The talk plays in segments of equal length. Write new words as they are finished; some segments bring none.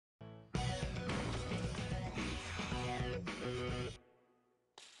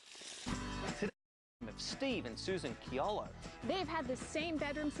Steve and Susan Chiolo. They've had the same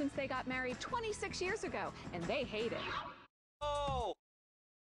bedroom since they got married 26 years ago, and they hate it. Oh!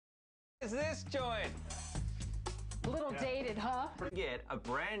 What is this joint? A little dated, huh? Get a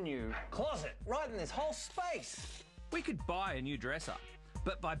brand new closet right in this whole space. We could buy a new dresser,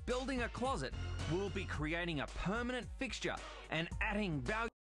 but by building a closet, we'll be creating a permanent fixture and adding value.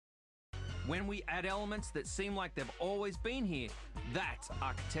 When we add elements that seem like they've always been here, that's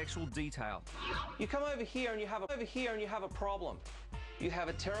architectural detail. You come over here and you have a problem. You have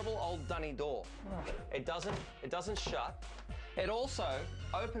a terrible old dunny door. It doesn't shut. It also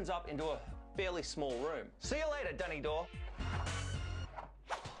opens up into a fairly small room. See you later, dunny door.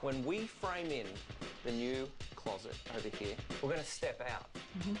 When we frame in the new closet over here, we're going to step out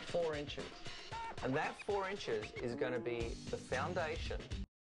 4 inches. And that 4 inches is going to be the foundation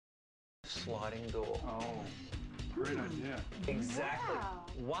sliding door. Oh, great idea. Exactly. Wow.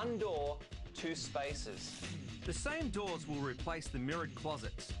 1 door, 2 spaces. The same doors will replace the mirrored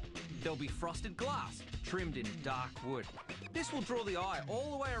closets. There'll be frosted glass trimmed in dark wood. This will draw the eye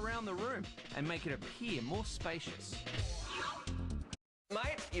all the way around the room and make it appear more spacious.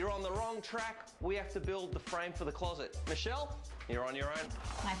 Mate, you're on the wrong track. We have to build the frame for the closet. Michelle, you're on your own.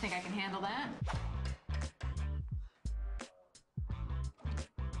 I think I can handle that.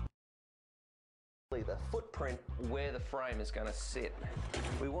 The footprint where the frame is going to sit.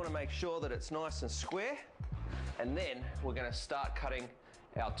 We want to make sure that it's nice and square, and then we're going to start cutting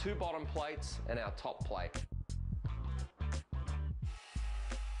our 2 bottom plates and our top plate.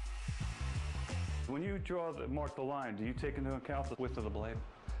 When you mark the line, do you take into account the width of the blade?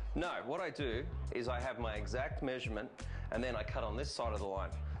 No, what I do is I have my exact measurement and then I cut on this side of the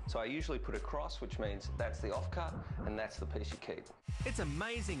line. So I usually put a cross, which means that's the offcut and that's the piece you keep. It's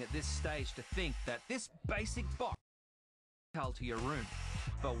amazing at this stage to think that this basic box is detailed to your room.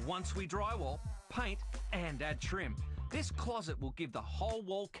 But once we drywall, paint and add trim, this closet will give the whole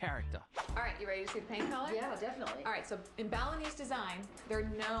wall character. All right, you ready to see the paint color? Yeah, definitely. All right, so in Balinese design, they're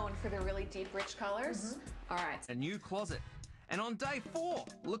known for their really deep, rich colors. All right. A new closet. And on day 4,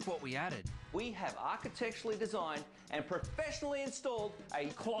 look what we added. We have architecturally designed and professionally installed a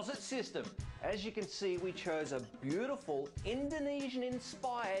closet system. As you can see, we chose a beautiful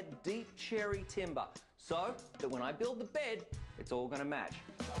Indonesian-inspired deep cherry timber so that when I build the bed, it's all going to match.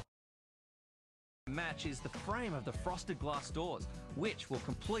 Match is the frame of the frosted glass doors, which will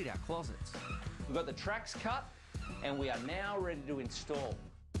complete our closets. We've got the tracks cut and we are now ready to install.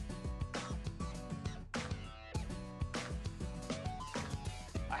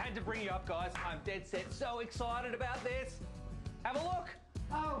 I had to bring you up, guys. I'm dead set so excited about this. Have a look.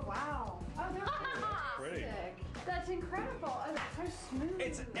 Oh, wow. Oh, that's Pretty. fantastic. That's incredible. Oh, that's so smooth.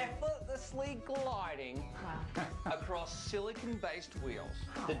 It's effortlessly gliding across silicon-based wheels.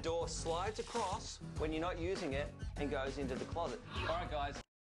 The door slides across when you're not using it and goes into the closet. All right, guys.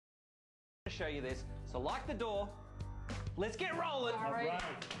 I'm going to show you this. So like the door, let's get rolling. All right.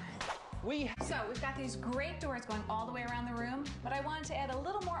 So we've got these great doors going all the way around the room, but I wanted to add a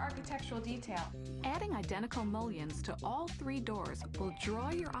little more architectural detail. Adding identical mullions to all 3 doors will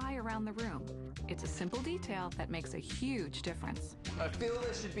draw your eye around the room. It's a simple detail that makes a huge difference. I feel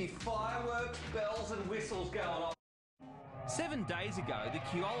there should be fireworks, bells and whistles going on. 7 days ago, the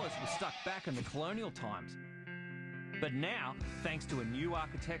Chiolos were stuck back in the colonial times. But now, thanks to a new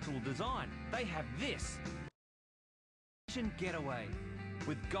architectural design, they have this. Getaway.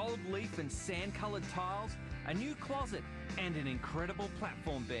 With gold leaf and sand-coloured tiles, a new closet and an incredible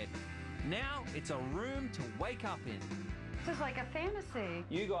platform bed. Now it's a room to wake up in. This is like a fantasy.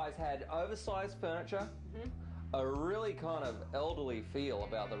 You guys had oversized furniture, a really kind of elderly feel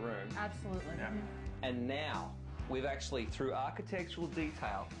about the room. Absolutely. Yeah. And now we've actually, through architectural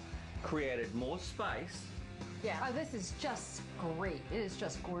detail, created more space. Yeah. Oh, this is just great. It is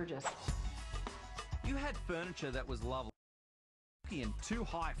just gorgeous. You had furniture that was lovely and too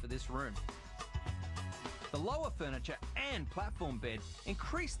high for this room. The lower furniture and platform bed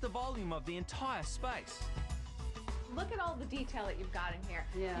increased the volume of the entire space. Look at all the detail that you've got in here.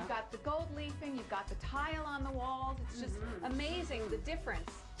 Yeah. You've got the gold leafing, you've got the tile on the walls. It's just amazing, the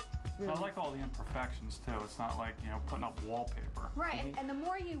difference. I like all the imperfections too. It's not like, you know, putting up wallpaper. Right, and the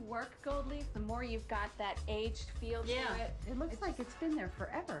more you work gold leaf, the more you've got that aged feel to it. It looks like it's been there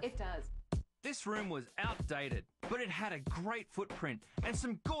forever. It does. This room was outdated, but it had a great footprint and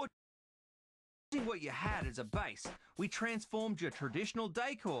some gorgeous. Using what you had as a base, we transformed your traditional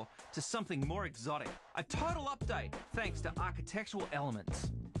decor to something more exotic. A total update thanks to architectural elements.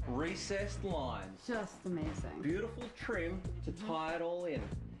 Recessed lines. Just amazing. Beautiful trim to tie it all in,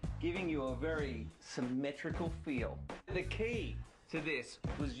 giving you a very symmetrical feel. The key to this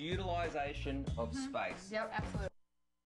was utilization of space. Yep, absolutely.